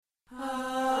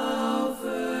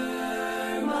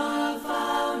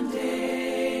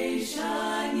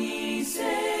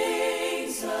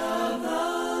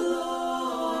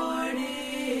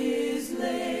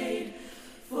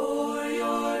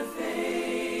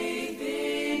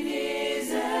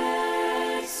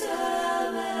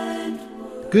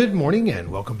Good morning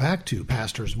and welcome back to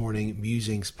Pastor's Morning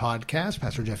Musings podcast.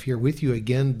 Pastor Jeff here with you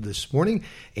again this morning,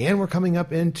 and we're coming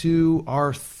up into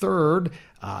our third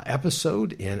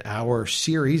episode in our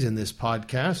series in this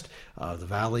podcast, The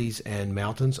Valleys and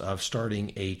Mountains of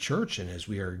Starting a Church. And as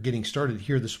we are getting started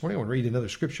here this morning, I want to read another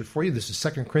scripture for you. This is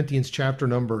 2 Corinthians chapter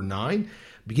number 9,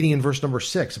 beginning in verse number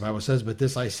 6. The Bible says, "But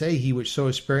this I say, he which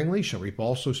soweth sparingly shall reap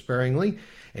also sparingly,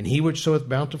 and he which soweth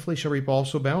bountifully shall reap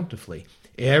also bountifully.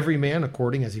 Every man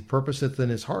according as he purposeth in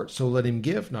his heart, so let him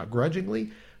give, not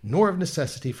grudgingly, nor of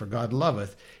necessity, for God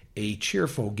loveth a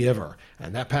cheerful giver."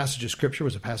 And that passage of Scripture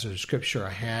was a passage of Scripture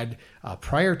I had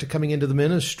prior to coming into the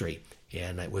ministry.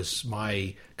 And it was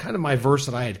my verse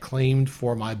that I had claimed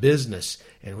for my business.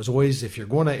 And it was always, if you're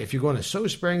going to sow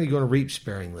sparingly, you're going to reap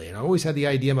sparingly. And I always had the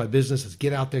idea of my business is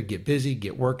get out there, get busy,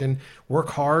 get working, work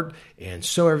hard, and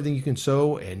sow everything you can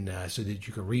sow, and so that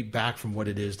you can reap back from what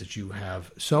it is that you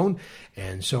have sown.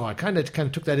 And so I kind of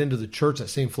took that into the church, that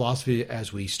same philosophy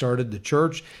as we started the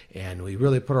church, and we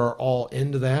really put our all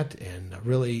into that and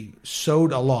really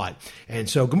sowed a lot. And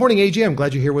so, good morning, AJ. I'm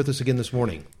glad you're here with us again this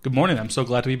morning. Good morning. I'm so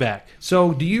glad to be back.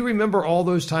 So, do you remember all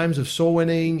those times of soul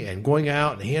winning and going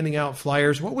out and handing out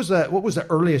flyers? What was the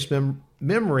earliest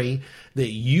memory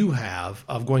that you have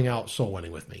of going out soul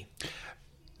winning with me?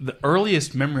 The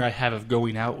earliest memory I have of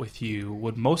going out with you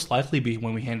would most likely be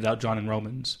when we handed out John and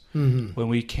Romans. Mm-hmm. When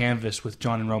we canvassed with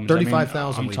John and Romans.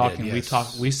 35,000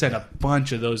 We sent a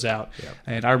bunch of those out. Yep.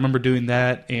 And I remember doing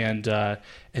that. And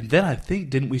then I think,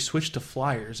 didn't we switch to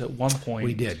flyers at one point?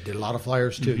 We did a lot of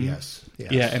flyers too, mm-hmm. Yes.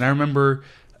 Yeah, and I remember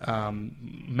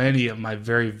many of my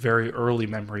very, very early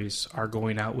memories are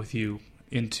going out with you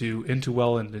into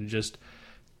Welland and just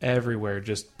everywhere,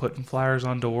 just putting flyers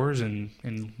on doors and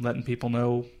letting people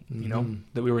know, mm-hmm.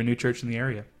 that we were a new church in the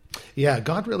area. Yeah,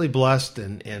 God really blessed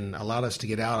and allowed us to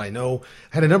get out. I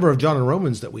had a number of John and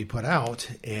Romans that we put out,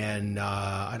 and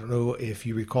I don't know if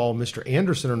you recall Mr.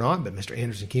 Anderson or not, but Mr.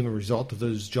 Anderson came as a result of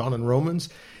those John and Romans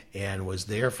and was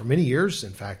there for many years.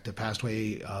 In fact, passed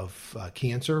away of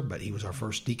cancer, but he was our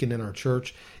first deacon in our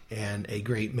church and a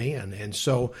great man. And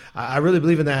so I really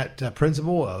believe in that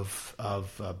principle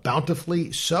of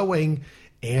bountifully sowing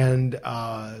and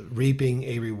reaping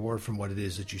a reward from what it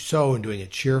is that you sow and doing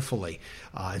it cheerfully.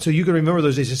 And so you can remember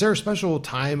those days. Is there a special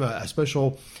time, a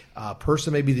special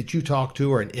person maybe that you talked to,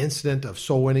 or an incident of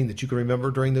soul winning that you can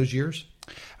remember during those years?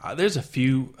 There's a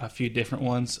few different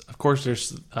ones. Of course,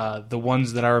 there's the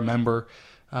ones that I remember,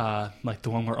 like the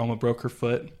one where Oma broke her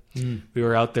foot. Mm. We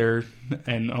were out there,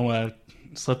 and Oma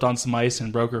slipped on some ice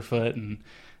and broke her foot, and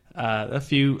a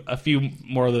few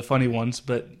more of the funny ones.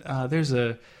 But there's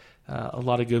a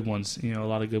lot of good ones, a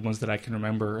lot of good ones that I can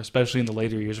remember, especially in the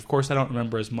later years. Of course, I don't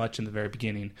remember as much in the very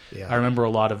beginning. Yeah. I remember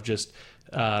a lot of just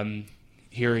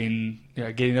hearing,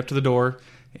 getting up to the door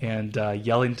and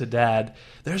yelling to Dad,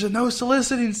 "There's a no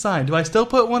soliciting sign. Do I still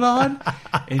put one on?"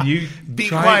 And you be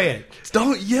quiet.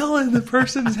 Don't yell in the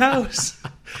person's house.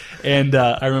 And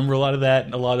I remember a lot of that,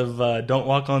 and a lot of don't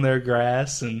walk on their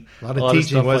grass, and a lot of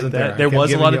teaching, wasn't there? There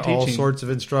was a lot of teaching, all sorts of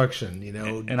instruction,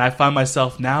 And I find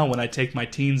myself now when I take my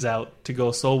teens out to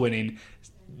go soul winning,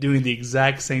 doing the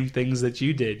exact same things that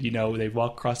you did. They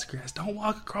walk across the grass. Don't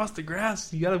walk across the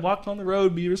grass. You got to walk on the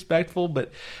road. Be respectful.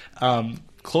 But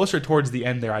closer towards the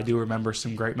end there, I do remember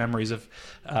some great memories of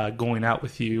going out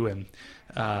with you, and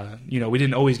we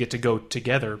didn't always get to go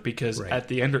together because right. at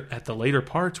the later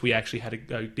parts, we actually had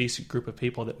a decent group of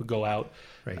people that would go out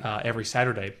right. Every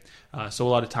Saturday. So a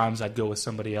lot of times I'd go with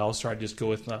somebody else, or I'd just go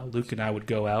with Luke, and I would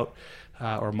go out,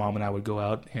 or Mom and I would go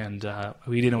out, and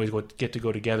we didn't always get to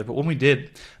go together. But when we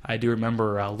did, I do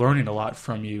remember learning a lot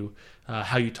from you,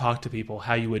 how you talk to people,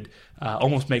 how you would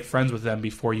almost make friends with them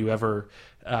before you ever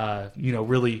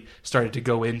really started to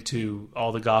go into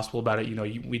all the gospel about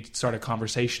it. We'd start a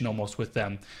conversation almost with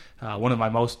them. One of my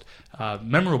most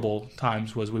memorable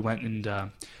times was we went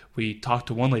and we talked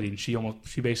to one lady, and she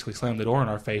basically slammed the door in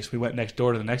our face. We went next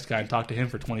door to the next guy and talked to him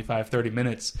for 25, 30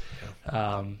 minutes.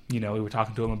 Yeah. We were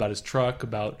talking to him about his truck,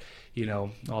 about,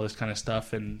 all this kind of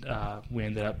stuff, and we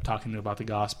ended up talking to him about the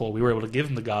gospel. We were able to give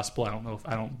him the gospel.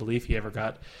 I don't believe he ever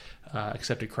got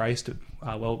accepted Christ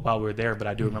while we were there, but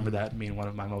I do remember that being one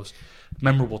of my most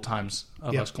memorable times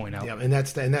of us going out. Yeah, and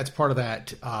that's part of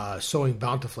that sowing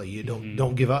bountifully. You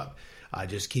don't give up.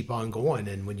 Just keep on going,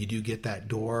 and when you do get that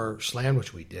door slammed,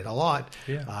 which we did a lot,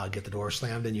 get the door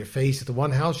slammed in your face at the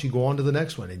one house, you go on to the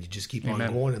next one, and you just keep on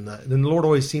going. And then the Lord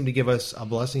always seemed to give us a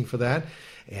blessing for that.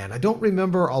 And I don't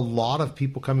remember a lot of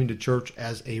people coming to church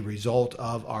as a result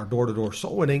of our door-to-door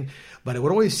soul winning, but it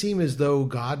would always seem as though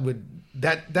God would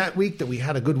that week that we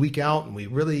had a good week out and we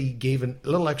really gave a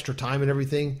little extra time and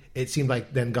everything, it seemed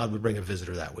like then God would bring a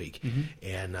visitor that week.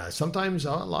 And sometimes,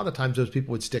 a lot of times, those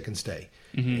people would stick and stay.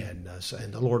 And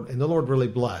the Lord really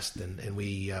blessed, and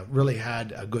we really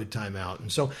had a good time out.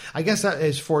 And so I guess that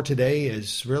is for today.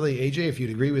 Is really, AJ, if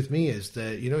you'd agree with me, is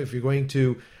that if you're going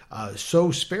to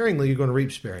sow sparingly, you're going to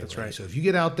reap sparingly. That's right. So if you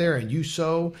get out there and you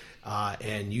sow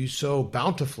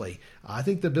bountifully, I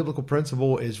think the biblical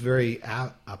principle is very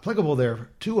applicable there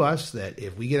to us, that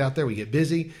if we get out there, we get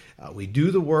busy, we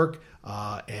do the work,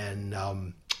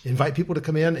 and invite people to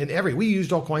come in. And we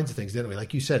used all kinds of things, didn't we?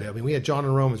 Like you said, I mean, we had John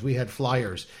and Romans, we had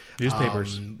flyers.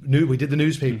 Newspapers. We did the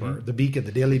newspaper, the Beacon,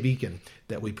 the Daily Beacon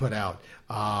that we put out.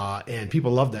 And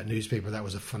people loved that newspaper. That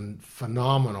was a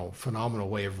phenomenal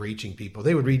way of reaching people.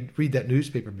 They would read that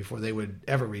newspaper before they would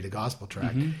ever read a gospel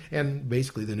tract. And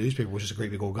basically the newspaper was just a great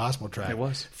big old gospel tract. It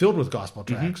was. Filled with gospel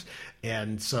tracts.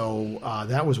 And so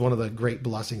that was one of the great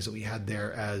blessings that we had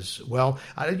there as well.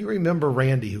 You remember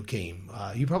Randy who came?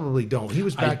 You probably don't. He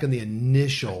was back in the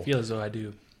initial. I feel as though I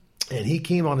do. And he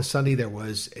came on a Sunday. There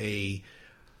was a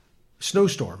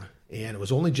snowstorm. And it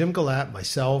was only Jim Galat,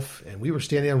 myself, and we were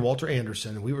standing on Walter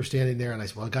Anderson, and we were standing there, and I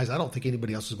said, well, guys, I don't think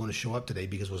anybody else is going to show up today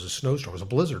because it was a snowstorm. It was a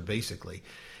blizzard, basically,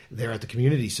 there at the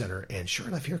community center. And sure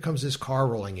enough, here comes this car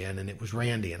rolling in, and it was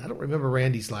Randy. And I don't remember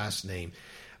Randy's last name,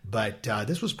 but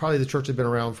this was probably the church that had been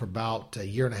around for about a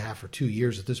year and a half or 2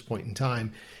 years at this point in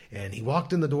time. And he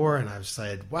walked in the door, and I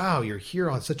said, wow, you're here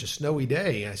on such a snowy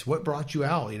day. And I said, what brought you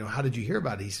out? How did you hear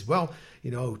about it? He said, well,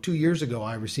 2 years ago,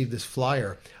 I received this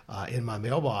flyer in my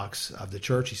mailbox of the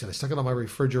church. He said, I stuck it on my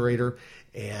refrigerator,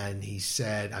 and he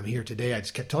said, I'm here today. I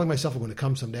just kept telling myself I'm going to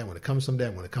come someday. I'm going to come someday.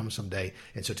 I'm going to come someday.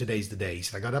 And so today's the day. He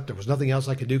said, I got up. There was nothing else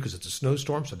I could do because it's a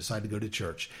snowstorm, so I decided to go to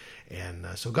church. And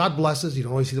so God blesses. You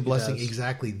don't always see the blessing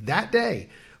exactly that day,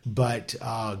 but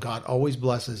God always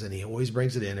blesses, and he always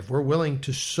brings it in. If we're willing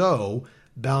to sow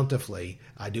bountifully,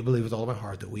 I do believe with all of my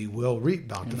heart that we will reap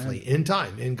bountifully in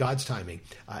time, in God's timing,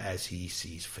 as he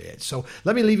sees fit. So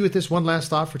let me leave you with this one last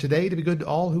thought for today: to be good to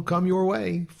all who come your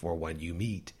way, for when you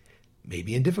meet,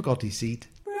 maybe in difficulty seat.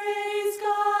 Praise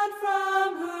God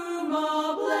from whom all